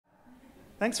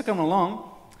Thanks for coming along.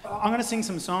 I'm going to sing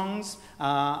some songs.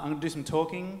 I'm going to do some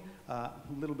talking, a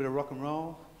little bit of rock and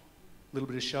roll, a little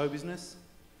bit of show business,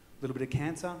 a little bit of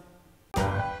cancer.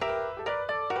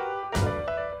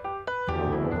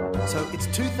 So it's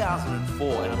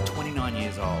 2004 and I'm 29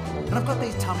 years old. And I've got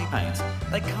these tummy pains.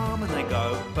 They come and they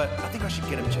go, but I think I should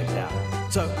get them checked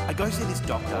out. So I go see this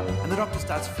doctor and the doctor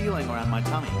starts feeling around my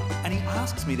tummy and he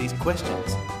asks me these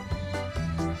questions.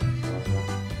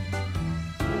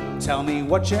 Tell me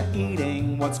what you're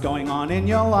eating, what's going on in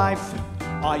your life.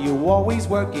 Are you always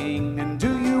working and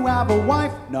do you have a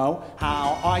wife? No.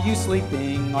 How are you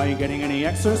sleeping? Are you getting any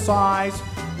exercise?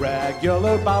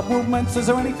 Regular bowel movements, is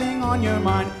there anything on your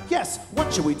mind? Yes,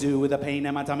 what should we do with the pain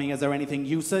in my tummy? Is there anything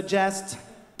you suggest?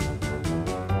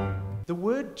 The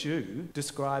word Jew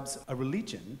describes a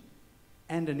religion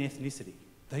and an ethnicity.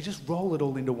 They just roll it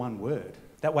all into one word.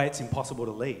 That way it's impossible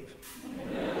to leave.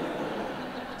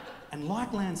 And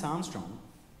like Lance Armstrong,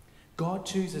 God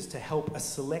chooses to help a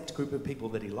select group of people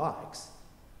that he likes,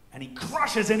 and he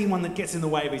crushes anyone that gets in the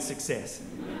way of his success.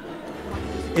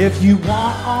 If you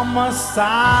want a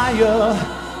Messiah,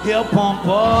 he'll pump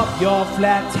up your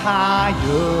flat tire.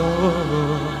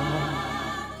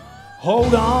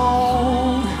 Hold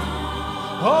on,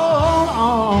 hold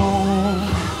on.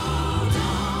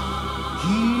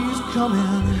 He's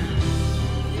coming.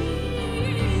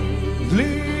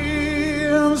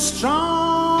 Live strong.